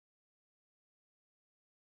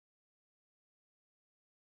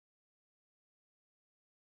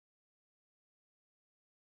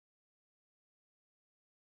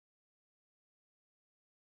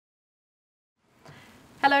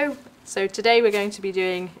Hello, so today we're going to be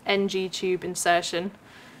doing NG tube insertion.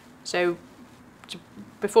 So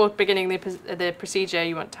before beginning the procedure,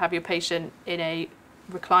 you want to have your patient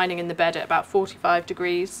reclining in the bed at about 45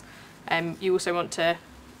 degrees. You also want to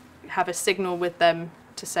have a signal with them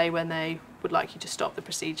to say when they would like you to stop the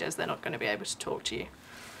procedure, as they're not going to be able to talk to you.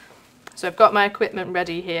 So I've got my equipment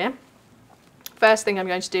ready here. First thing I'm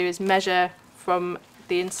going to do is measure from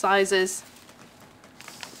the incisors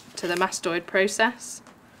to the mastoid process,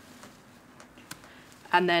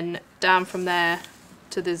 and then down from there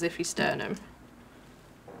to the xiphisternum.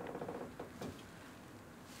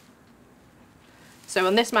 So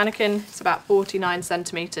on this mannequin it's about 49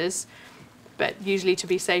 centimetres, but usually to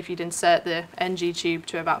be safe you'd insert the NG tube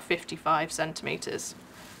to about 55 centimetres.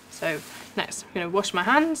 So next I'm going to wash my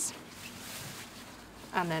hands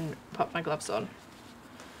and then pop my gloves on.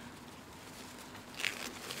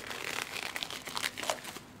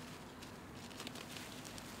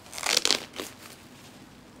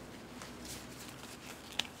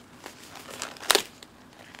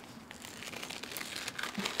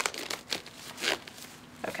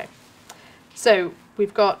 Okay, so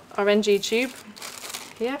we've got our NG tube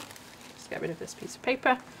here. Let's get rid of this piece of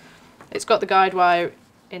paper. It's got the guide wire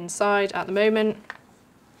inside at the moment.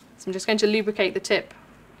 So I'm just going to lubricate the tip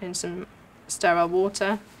in some sterile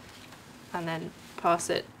water and then pass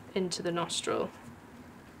it into the nostril.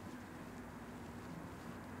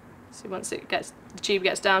 So once the tube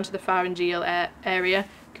gets down to the pharyngeal area,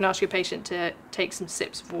 you can ask your patient to take some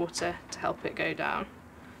sips of water to help it go down.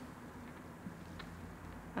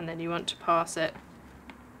 And then you want to pass it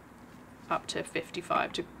up to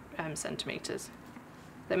 55 centimetres.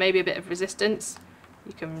 There may be a bit of resistance.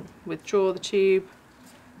 You can withdraw the tube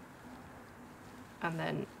and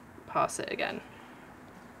then pass it again.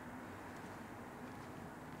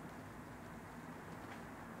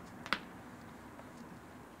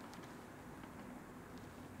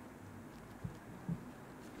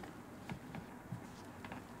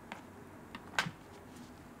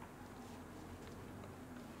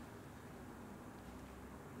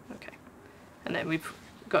 Okay, and then we've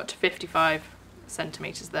got to 55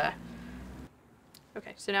 centimetres there.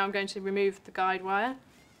 Okay, so now I'm going to remove the guide wire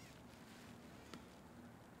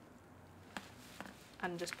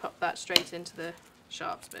and just pop that straight into the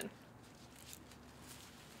sharps bin.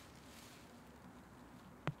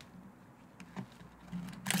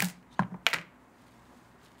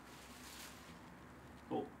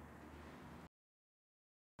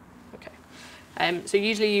 Okay, so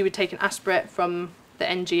usually you would take an aspirate from the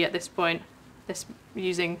NG at this point,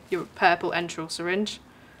 using your purple enteral syringe.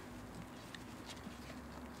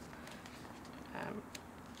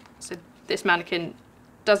 So this mannequin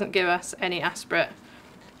doesn't give us any aspirate,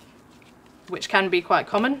 which can be quite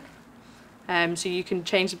common. So you can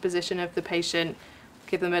change the position of the patient,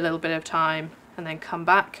 give them a little bit of time and then come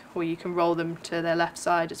back, or you can roll them to their left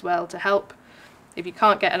side as well to help. If you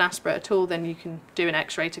can't get an aspirate at all, then you can do an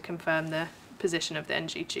X-ray to confirm the position of the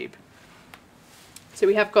NG tube. So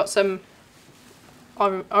we have got some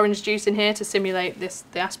orange juice in here to simulate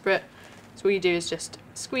the aspirate. So all you do is just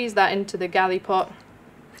squeeze that into the galley pot,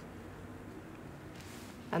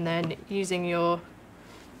 and then using your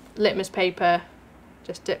litmus paper,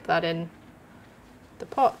 just dip that in the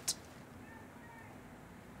pot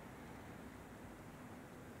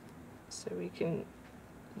so we can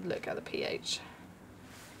look at the pH.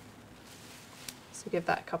 So give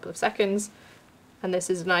that a couple of seconds, and this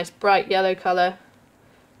is a nice bright yellow colour,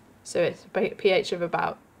 so it's a pH of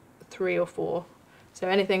about 3 or 4. So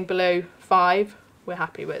anything below 5 we're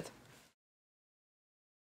happy with.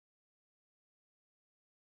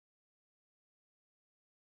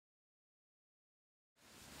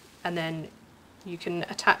 And then you can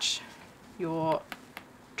attach your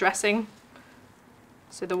dressing.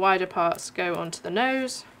 So the wider parts go onto the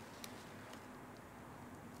nose,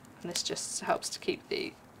 and this just helps to keep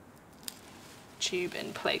the tube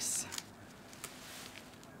in place.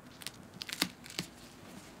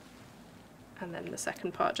 And then the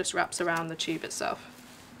second part just wraps around the tube itself.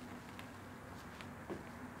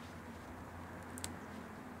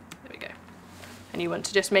 There we go. And you want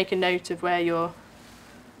to just make a note of where your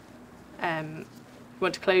you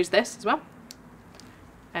want to close this as well,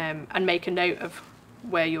 and make a note of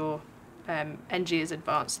where your NG is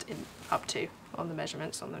advanced up to on the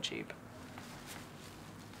measurements on the tube.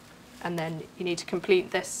 And then you need to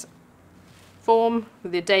complete this form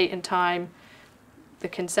with the date and time, the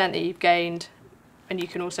consent that you've gained, and you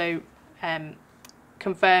can also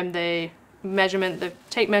confirm the measurement, the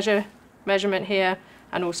tape measurement here,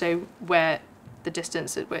 and also where the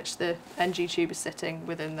distance at which the NG tube is sitting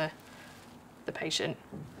within the patient.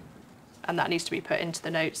 and that needs to be put into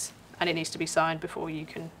the notes, and it needs to be signed before you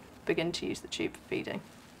can begin to use the tube for feeding.